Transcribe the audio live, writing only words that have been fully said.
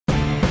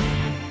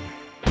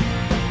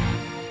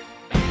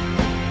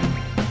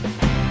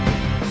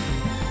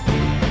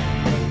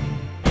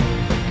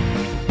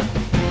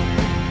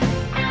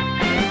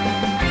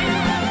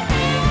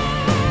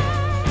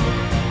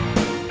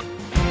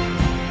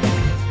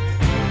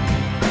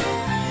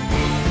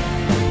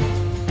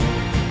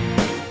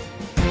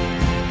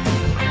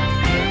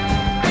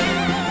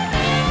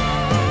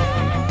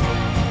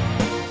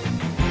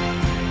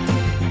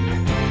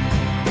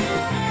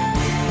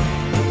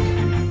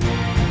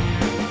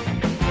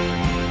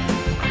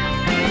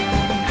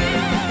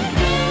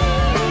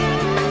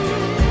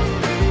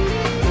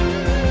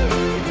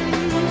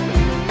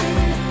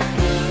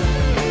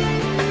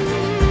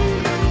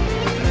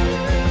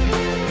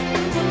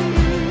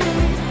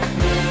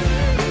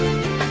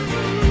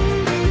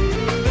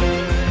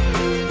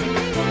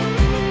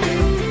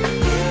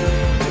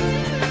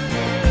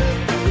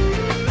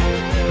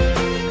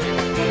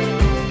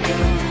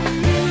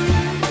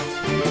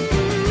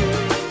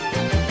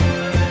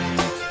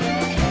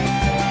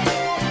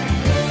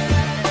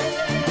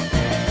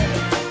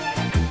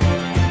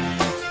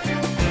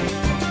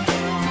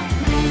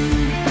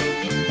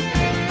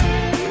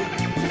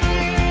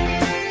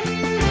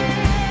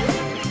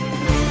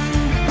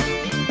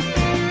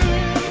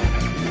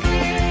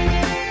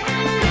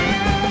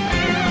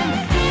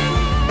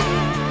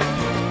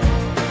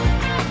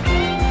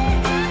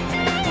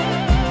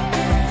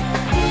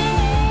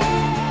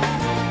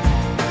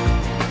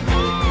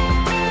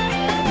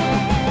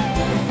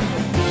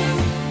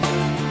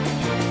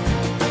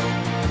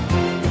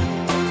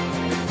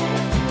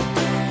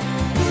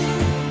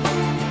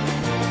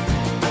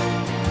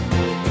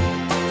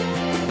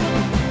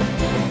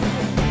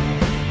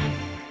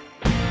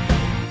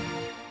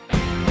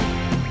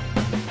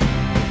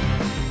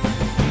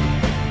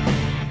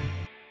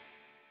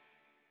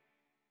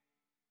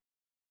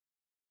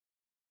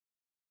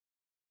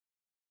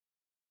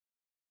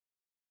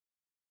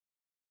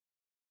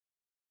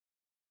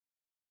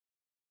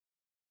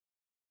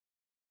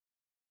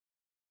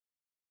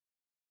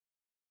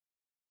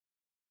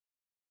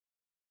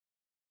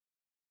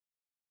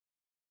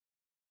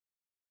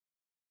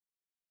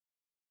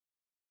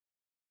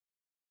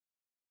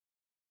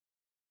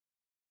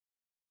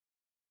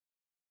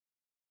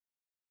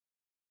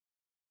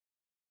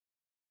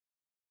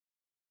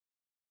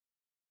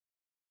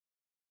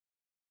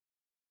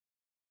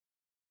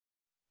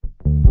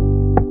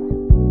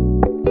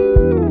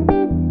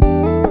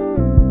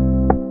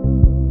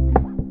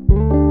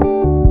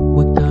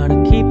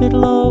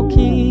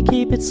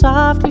it's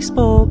softly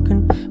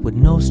spoken, with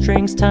no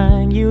strings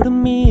tying you to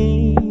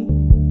me.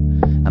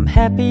 I'm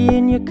happy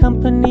in your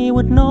company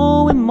with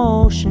no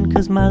emotion,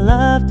 'cause my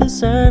love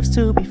deserves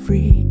to be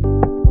free.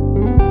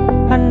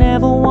 I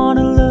never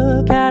wanna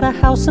look at a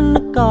house in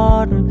the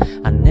garden,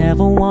 I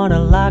never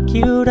wanna lock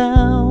you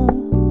down.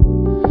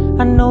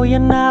 I know you're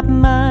not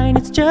mine,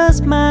 it's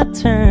just my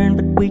turn,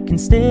 but we can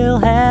still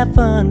have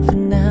fun for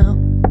now.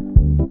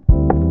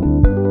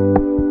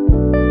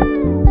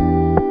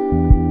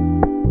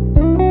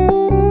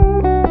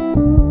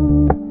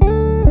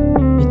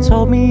 You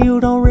told me you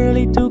don't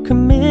really do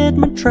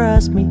commitment,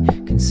 trust me,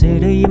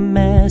 consider your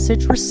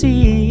message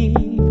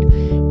received.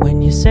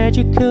 When you said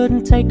you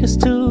couldn't take us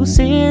too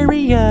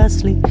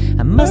seriously,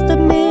 I must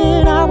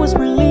admit I was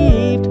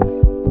relieved.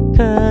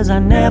 'Cause I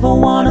never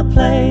wanna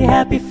play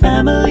happy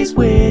families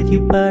with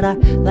you, but I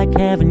like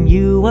having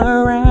you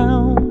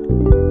around.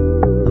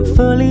 I'm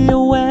fully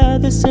aware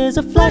this is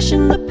a flash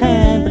in the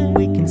pan, but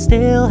we can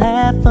still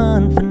have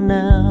fun for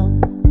now.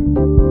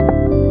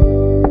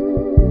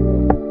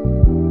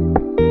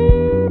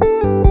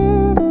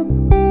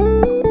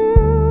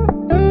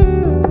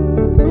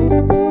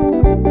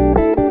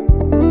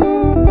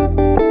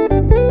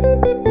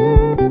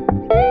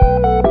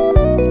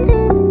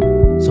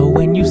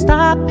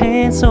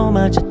 Paying so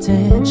much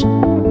attention,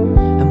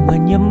 and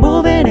when you're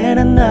moving in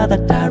another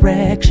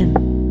direction,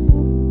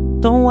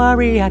 don't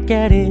worry, I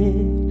get it.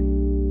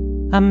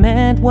 I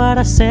meant what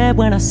I said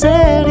when I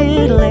said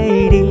it,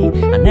 lady.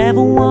 I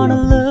never wanna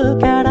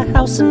look at a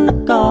house in the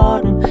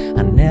garden,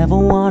 I never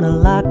wanna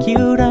lock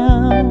you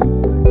down.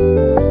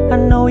 I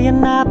know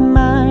you're not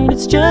mine,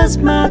 it's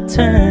just my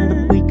turn,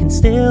 but we can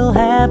still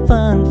have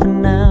fun for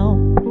now.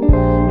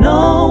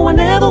 No, I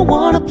never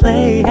wanna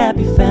play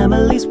happy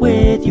families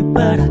with you,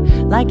 but I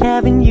like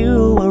having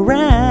you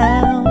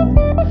around.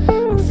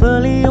 I'm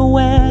fully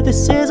aware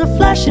this is a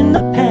flash in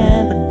the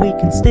pan, but we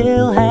can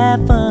still have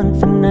fun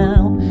for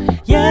now.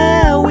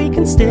 Yeah, we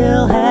can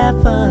still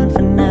have fun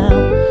for now.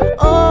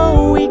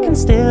 Oh, we can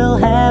still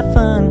have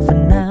fun for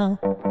now.